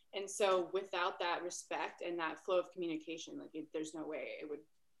 And so without that respect and that flow of communication, like there's no way it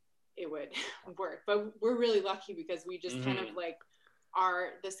would work. But we're really lucky because we just kind of like are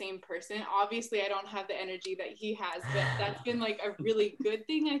the same person. Obviously I don't have the energy that he has, but that's been like a really good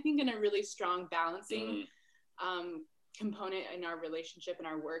thing, I think, and a really strong balancing component in our relationship and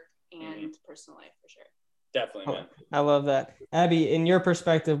our work and personal life, for sure. Definitely, man. I love that. Abby, in your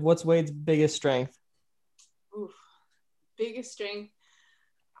perspective, what's Wade's biggest strength? Oof, biggest strength.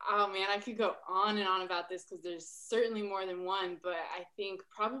 Oh man, I could go on and on about this because there's certainly more than one, but I think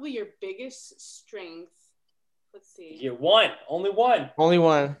probably your biggest strength. Let's see. You one, only one, Only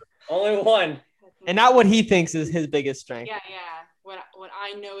one, and not what he thinks is his biggest strength. Yeah. What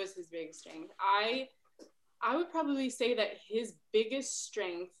I know is his biggest strength. I would probably say that his biggest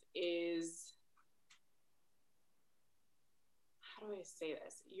strength is. How do I say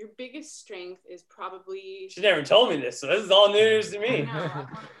this? Your biggest strength is probably. She never told me this, so this is all news to me.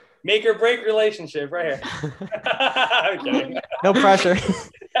 Make or break relationship right here. Okay. No pressure.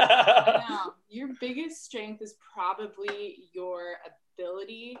 I know. Your biggest strength is probably your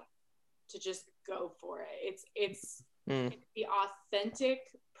ability to just go for it. It's the authentic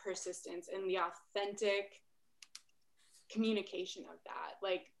persistence and the authentic communication of that.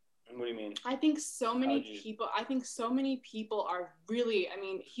 Like, what do you mean? I think so many people are really, I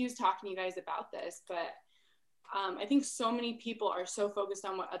mean, he was talking to you guys about this, but I think so many people are so focused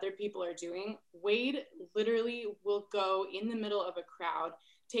on what other people are doing. Wade literally will go in the middle of a crowd,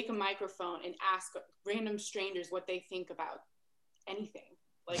 take a microphone and ask random strangers what they think about anything,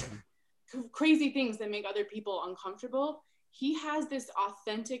 like crazy things that make other people uncomfortable. He has this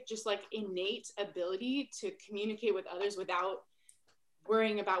authentic, just like innate ability to communicate with others without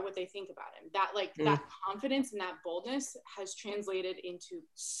worrying about what they think about him. That like that confidence and that boldness has translated into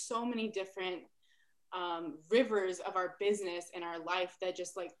so many different rivers of our business and our life that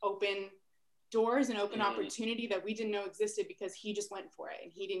just like open doors and open opportunity that we didn't know existed because he just went for it.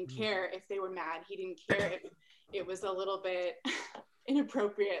 And he didn't care if they were mad. He didn't care if it was a little bit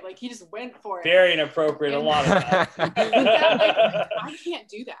inappropriate. Like he just went for it. Very inappropriate. And, a lot of that. I can't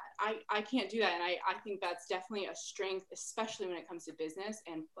do that. I can't do that. And I think that's definitely a strength, especially when it comes to business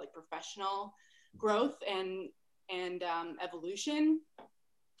and like professional growth and evolution.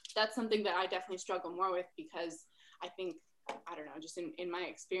 That's something that I definitely struggle more with because I think, I don't know, just in my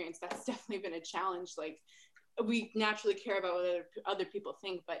experience, that's definitely been a challenge. Like we naturally care about what other people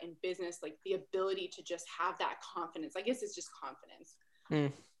think, but in business, like the ability to just have that confidence, I guess it's just confidence.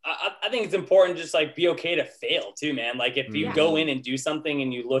 I think it's important to just like be okay to fail too, man. Like if you go in and do something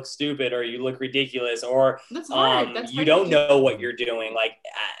and you look stupid or you look ridiculous or that's hard. You don't know what you're doing. Like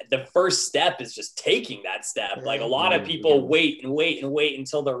the first step is just taking that step. Like a lot of people wait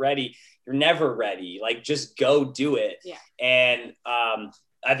until they're ready. You're never ready. Like just go do it. Yeah. And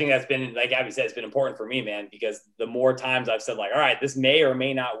I think that's been, like Abby said, it's been important for me, man, because the more times I've said like, all right, this may or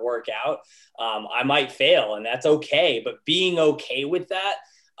may not work out. I might fail and that's okay. But being okay with that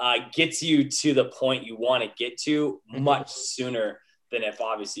gets you to the point you want to get to much sooner than if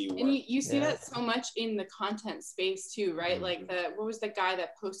obviously you weren't. And you see that so much in the content space too, right? Like what was the guy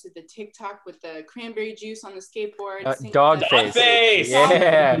that posted the TikTok with the cranberry juice on the skateboard? Dog face.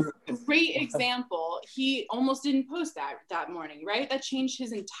 Yeah. Great example. He almost didn't post that morning, right? That changed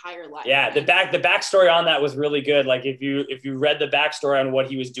his entire life. Yeah, right? the backstory on that was really good. Like if you read the backstory on what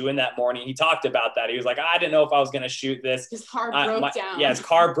he was doing that morning, he talked about that. He was like, I didn't know if I was going to shoot this. His car broke down. Yeah, his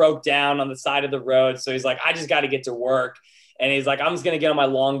car broke down on the side of the road. So he's like, I just got to get to work. And he's like, I'm just going to get on my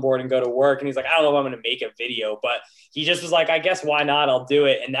longboard and go to work. And he's like, I don't know if I'm going to make a video, but he just was like, I guess why not? I'll do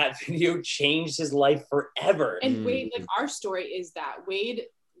it. And that video changed his life forever. And Wade, like our story is that Wade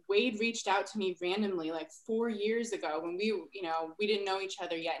reached out to me randomly like 4 years ago when we didn't know each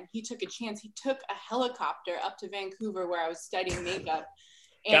other yet. And he took a chance. He took a helicopter up to Vancouver where I was studying makeup.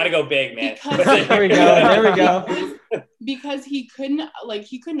 Gotta go big, man. There we go. Because he couldn't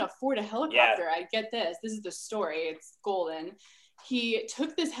afford a helicopter. Yeah. I get this. This is the story. It's golden. He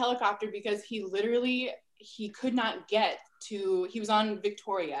took this helicopter because he could not get to. He was on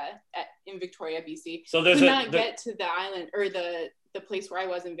Victoria in Victoria, BC. So could not get to the island or the place where I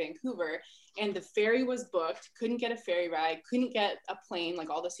was in Vancouver, and the ferry was booked. Couldn't get a ferry ride. Couldn't get a plane. Like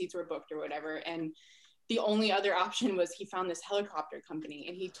all the seats were booked or whatever, and the only other option was he found this helicopter company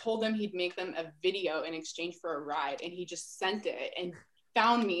and he told them he'd make them a video in exchange for a ride. And he just sent it and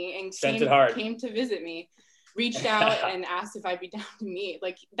found me and came to visit me, reached out and asked if I'd be down to meet.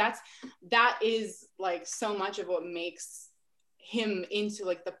 Like that is like so much of what makes him into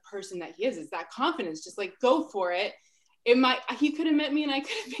like the person that he is that confidence. Just like go for it. He could have met me and I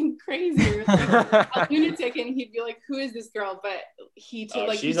could have been crazy or like a lunatic and he'd be like, who is this girl? But he took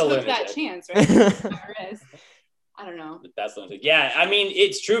that chance, right? I don't know. That's lunatic. Yeah. I mean,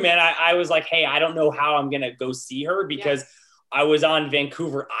 it's true, man. I was like, hey, I don't know how I'm going to go see her because I was on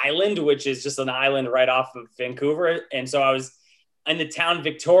Vancouver Island, which is just an island right off of Vancouver. And so I was in the town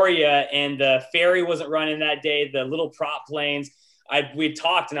Victoria and the ferry wasn't running that day. The little prop planes, we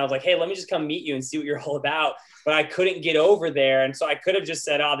talked and I was like, hey, let me just come meet you and see what you're all about. But I couldn't get over there. And so I could have just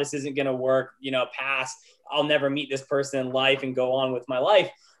said, oh, this isn't going to work, pass. I'll never meet this person in life and go on with my life.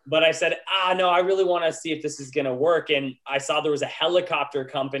 But I said, no, I really want to see if this is going to work. And I saw there was a helicopter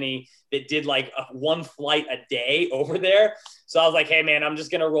company that did like one flight a day over there. So I was like, hey, man, I'm just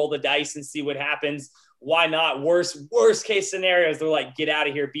going to roll the dice and see what happens. Why not? Worst case scenarios. They're like, get out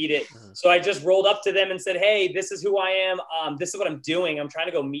of here, beat it. So I just rolled up to them and said, hey, this is who I am. This is what I'm doing. I'm trying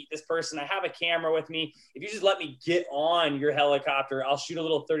to go meet this person. I have a camera with me. If you just let me get on your helicopter, I'll shoot a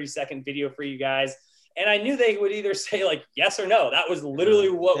little 30-second video for you guys. And I knew they would either say like yes or no. That was literally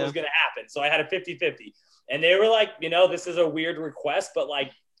what was going to happen. So I had a 50-50. And they were like, this is a weird request, but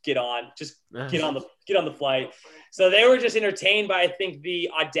like, get on the flight. So they were just entertained by, I think, the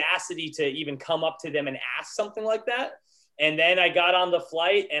audacity to even come up to them and ask something like that. And then I got on the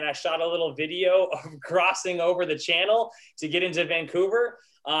flight and I shot a little video of crossing over the channel to get into Vancouver.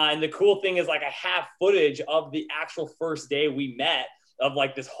 And the cool thing is like, I have footage of the actual first day we met, of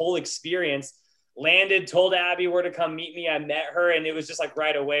like this whole experience. Landed, told Abby where to come meet me. I met her, and it was just like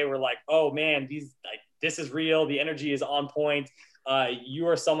right away, we're like, oh man, this is real. The energy is on point. You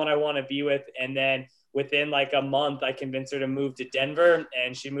are someone I want to be with. And then within like a month, I convinced her to move to Denver,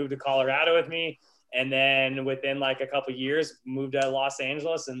 and she moved to Colorado with me. And then within like a couple of years, moved to Los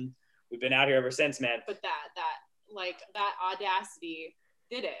Angeles, and we've been out here ever since, man. But that audacity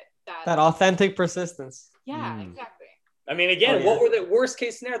did it. That authentic persistence. Yeah, exactly. I mean, again, what were the worst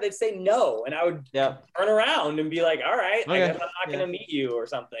case scenario? They'd say no, and I would turn around and be like, all right, I guess I'm not going to meet you or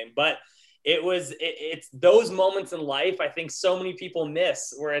something. But it's those moments in life I think so many people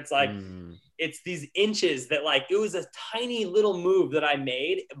miss, where it's like, it's these inches that like, it was a tiny little move that I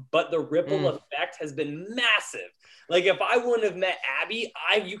made, but the ripple effect has been massive. Like if I wouldn't have met Abby,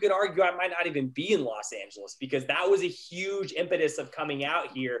 you could argue I might not even be in Los Angeles, because that was a huge impetus of coming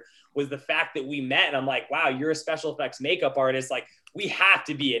out here, was the fact that we met. And I'm like, wow, you're a special effects makeup artist. Like we have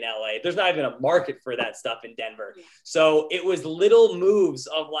to be in LA. There's not even a market for that stuff in Denver. So it was little moves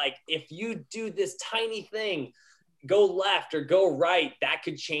of like, if you do this tiny thing, go left or go right, that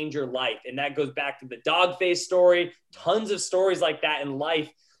could change your life. And that goes back to the dog face story, tons of stories like that in life.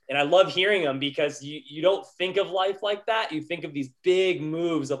 And I love hearing them, because you don't think of life like that. You think of these big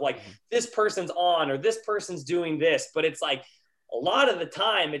moves of like, this person's on, or this person's doing this, but it's like, a lot of the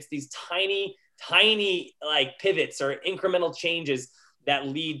time it's these tiny like pivots or incremental changes that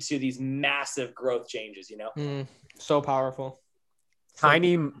lead to these massive growth changes, So powerful.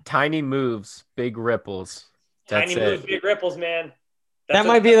 Tiny moves, big ripples. Tiny moves, big ripples, man. That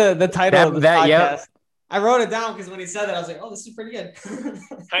might be the title of the podcast. Yep. I wrote it down because when he said that, I was like, oh, this is pretty good.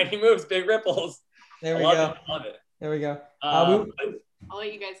 Tiny moves, big ripples. There we go. I love it. There we go. I'll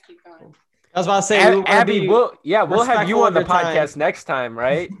let you guys keep going. I was about to say, Abby, we'll have you on the podcast next time,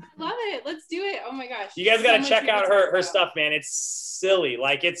 right? Love it. Let's do it. Oh my gosh. You guys got to check out her stuff, man. It's silly.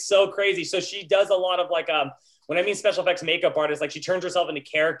 Like, it's so crazy. So she does a lot of like, when I mean special effects makeup artist, like she turns herself into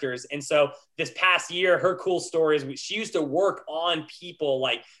characters. And so this past year, her cool story is she used to work on people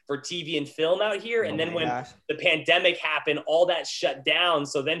like for TV and film out here. And then when the pandemic happened, all that shut down.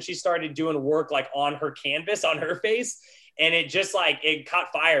 So then she started doing work like on her canvas, on her face. And it just like, it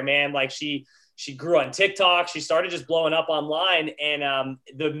caught fire, man. Like she grew on TikTok. She started just blowing up online, and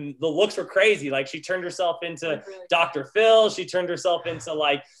the looks were crazy. Like she turned herself into Dr. Phil. She turned herself into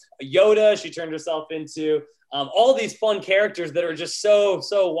like Yoda. She turned herself into all these fun characters that are just so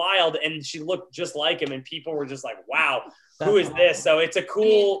wild. And she looked just like him, and people were just like, wow, who is this? So it's a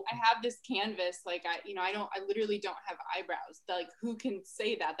cool. I have this canvas. Like I literally don't have eyebrows. Like who can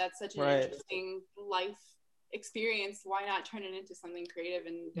say that? That's such an interesting life experience. Why not turn it into something creative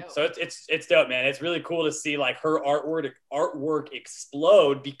and dope? So it's dope, man. It's really cool to see like her artwork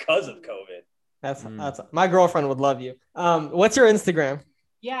explode because of COVID. That's my girlfriend would love you. What's your Instagram?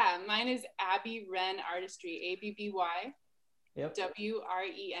 Yeah, mine is Abby Wren Artistry. ABBY WREN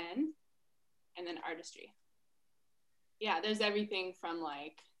and then artistry. Yeah, there's everything from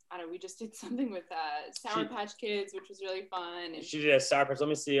like, I don't know, we just did something with Sour Patch Kids, which was really fun. And she did a Sour Patch. Let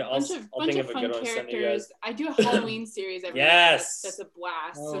me see. I'll think of a good one to send you guys. I do a Halloween series every year. That's a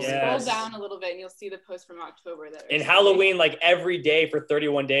blast. So scroll down a little bit and you'll see the post from October. In Halloween, like every day for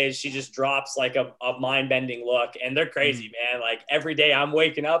 31 days, she just drops like a mind-bending look. And they're crazy, man. Like every day I'm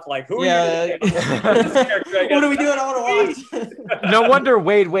waking up like, who are you? What are we doing? I want to watch. No wonder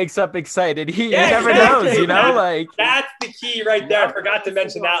Wade wakes up excited. He never knows, like. That's the key right there. I forgot to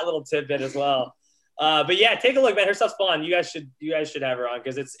mention that little tidbit as well. But yeah, take a look, man. Her stuff's fun. You guys should have her on,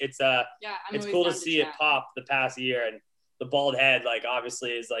 because it's cool to see it pop the past year. And the bald head, like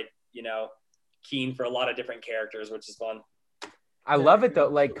obviously is like, keen for a lot of different characters, which is fun. I love it though,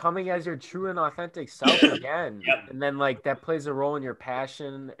 like coming as your true and authentic self again. And then like that plays a role in your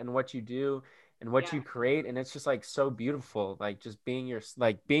passion and what you do. and what you create. And it's just like so beautiful, like just being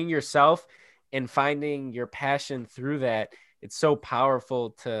being yourself and finding your passion through that. It's so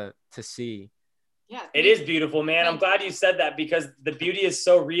powerful to see. Yeah, it is beautiful, man. I'm glad you said that because the beauty is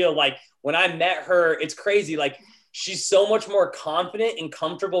so real. Like when I met her, it's crazy. Like she's so much more confident and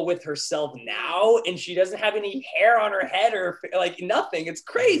comfortable with herself now. And she doesn't have any hair on her head or like nothing. It's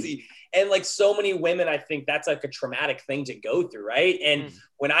crazy. And like so many women, I think that's like a traumatic thing to go through. Right. And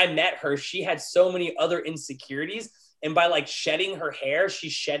when I met her, she had so many other insecurities. And by like shedding her hair, she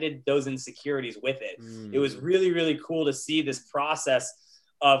shedded those insecurities with it. It was really, really cool to see this process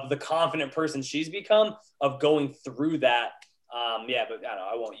of the confident person she's become, of going through that. Yeah, but I don't know.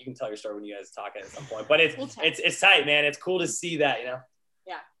 I won't. You can tell your story when you guys talk at some point. But it's tight, man. It's cool to see that, you know.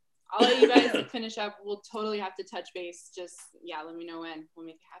 Yeah, I'll let you guys finish up. We'll totally have to touch base. Just let me know when. We'll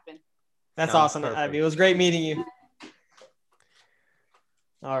make it happen. That's awesome, Abby. It was great meeting you.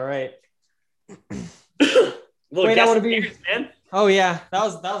 All right. Wait, I want to be. Man. Oh yeah, that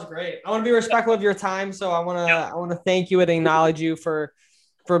was great. I want to be respectful of your time, so I want to thank you and acknowledge you for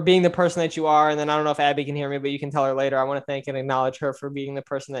being the person that you are. And then I don't know if Abby can hear me, but you can tell her later. I want to thank and acknowledge her for being the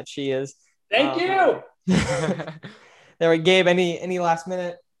person that she is. Thank you. There we go. Gabe, any last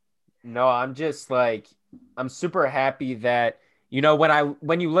minute? No, I'm just like, I'm super happy that, you know,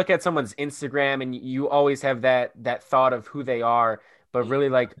 when you look at someone's Instagram and you always have that thought of who they are, but really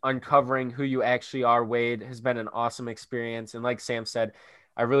like uncovering who you actually are, Wade, has been an awesome experience. And like Sam said,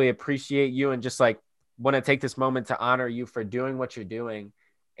 I really appreciate you and just like want to take this moment to honor you for doing what you're doing.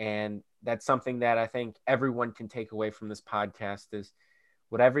 And that's something that I think everyone can take away from this podcast is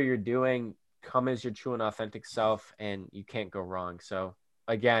whatever you're doing, come as your true and authentic self, and you can't go wrong. So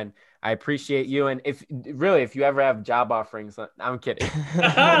again, I appreciate you. And if you ever have job offerings, I'm kidding.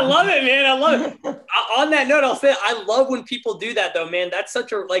 I love it, man. I love it. On that note, I'll say I love when people do that though, man. That's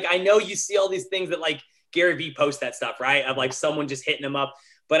such a, like, I know you see all these things that like Gary Vee posts that stuff, right? Of like someone just hitting them up.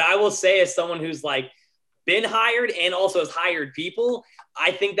 But I will say, as someone who's like been hired and also has hired people,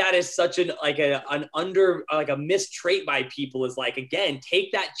 I think that is such a missed trait by people is like, again,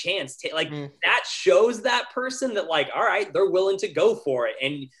 take that chance. That shows that person that like, all right, they're willing to go for it.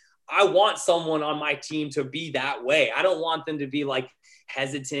 And I want someone on my team to be that way. I don't want them to be like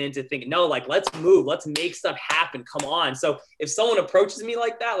hesitant to think, no, like, let's move, let's make stuff happen. Come on. So if someone approaches me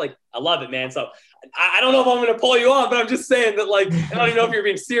like that, like, I love it, man. So I don't know if I'm going to pull you on, but I'm just saying that, like, I don't even know if you're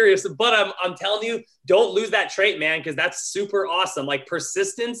being serious, but I'm telling you, don't lose that trait, man. Cause that's super awesome. Like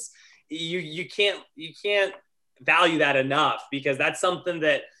persistence, you can't value that enough because that's something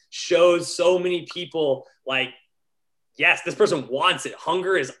that shows so many people like, yes, this person wants it.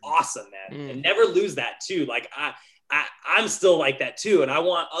 Hunger is awesome, man. And never lose that too. Like I'm still like that too. And I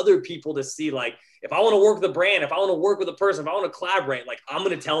want other people to see, like, if I want to work with a brand, if I want to work with a person, if I want to collaborate, like I'm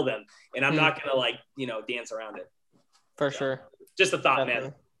going to tell them and I'm not going to like, dance around it. For sure. Just a thought, Definitely.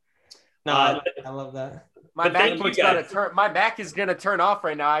 Man. No, I love that. My Mac is gonna turn off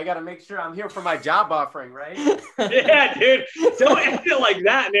right now. I gotta make sure I'm here for my job offering, right? Yeah, dude. Don't end it like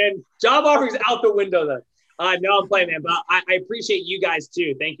that, man. Job offering's out the window then. No, I'm playing, man. But I appreciate you guys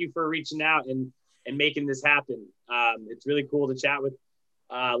too. Thank you for reaching out and making this happen. It's really cool to chat with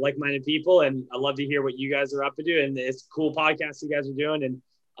like-minded people, and I love to hear what you guys are up to do. And it's a cool podcast you guys are doing, and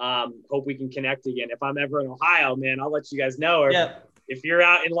hope we can connect again. If I'm ever in Ohio, man, I'll let you guys know. Or if you're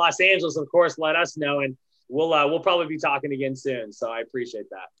out in Los Angeles, of course, let us know, and we'll probably be talking again soon. So I appreciate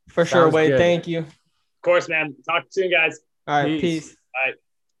that. For sure, Wade. Thank you. Of course, man. Talk soon, guys. All right, peace. All right.